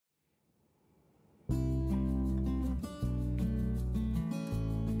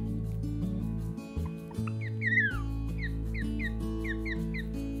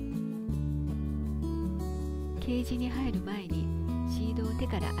ケージに入る前にシードを手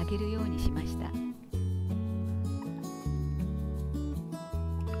からあげるようにしました。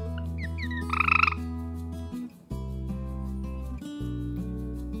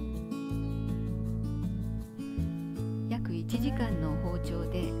約1時間の放鳥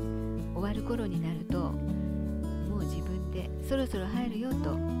で終わる頃になると、もう自分でそろそろ入るよと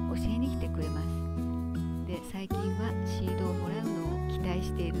教えに来てくれます。で、最近はシードをもらうのを期待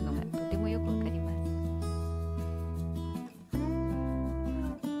しているのがとてもよくわかります。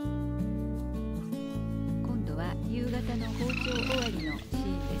今度は夕方の放鳥終わりのシー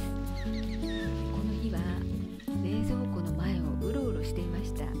ンです。この日は冷蔵庫の前をうろうろしていま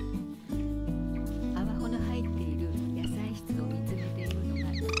した。粟穂の入っている野菜室を見つめているの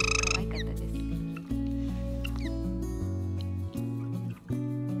がとても可愛かったです。ペ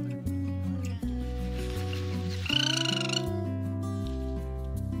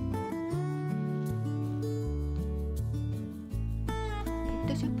ッ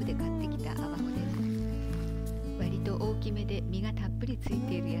トショップで買ってきた粟穂です。割と大きめで実がたっぷりつい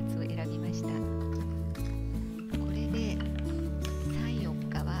ているやつを選びました。